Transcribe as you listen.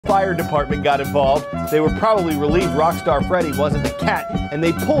fire department got involved. They were probably relieved Rockstar Freddy wasn't a cat, and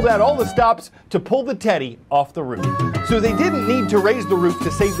they pulled out all the stops to pull the teddy off the roof. So they didn't need to raise the roof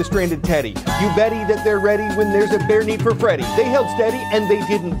to save the stranded teddy. You betty that they're ready when there's a bare need for Freddy. They held steady and they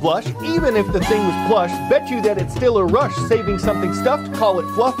didn't blush, even if the thing was plush. Bet you that it's still a rush, saving something stuffed. Call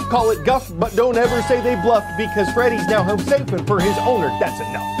it fluff, call it guff, but don't ever say they bluffed, because Freddy's now home safe, and for his owner, that's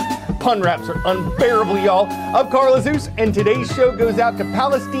enough. Pun raps are unbearable, y'all. I'm Carl Zeus, and today's show goes out to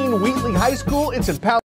Palestine Wheatley High School. It's in Palestine.